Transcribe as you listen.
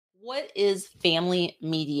What is family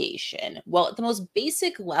mediation? Well, at the most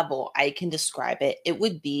basic level, I can describe it. It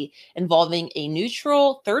would be involving a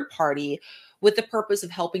neutral third party with the purpose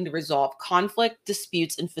of helping to resolve conflict,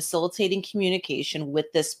 disputes, and facilitating communication with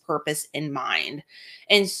this purpose in mind.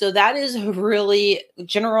 And so that is really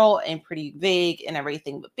general and pretty vague and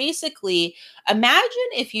everything. But basically, imagine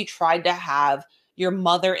if you tried to have your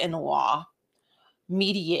mother in law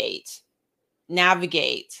mediate,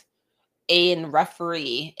 navigate, and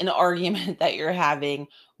referee an argument that you're having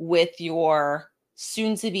with your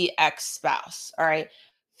soon to be ex spouse. All right.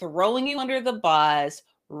 Throwing you under the bus,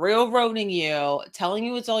 railroading you, telling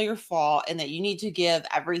you it's all your fault and that you need to give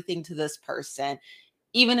everything to this person,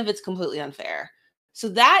 even if it's completely unfair. So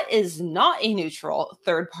that is not a neutral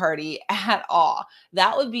third party at all.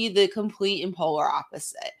 That would be the complete and polar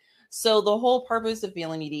opposite. So the whole purpose of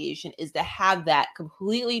family mediation is to have that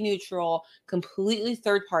completely neutral, completely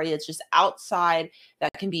third party that's just outside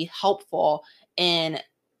that can be helpful in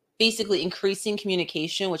basically increasing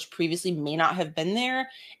communication, which previously may not have been there,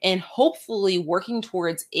 and hopefully working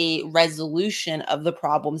towards a resolution of the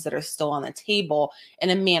problems that are still on the table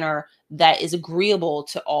in a manner that is agreeable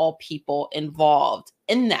to all people involved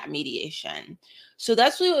in that mediation. So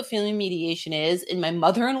that's really what family mediation is. In my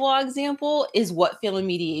mother in law example, is what family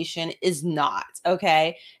mediation is not.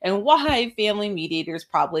 Okay. And why family mediators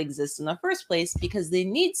probably exist in the first place because they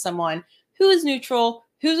need someone who is neutral,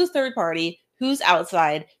 who's a third party, who's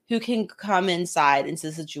outside, who can come inside into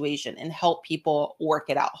the situation and help people work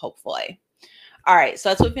it out, hopefully. All right, so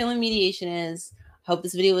that's what family mediation is. Hope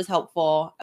this video was helpful.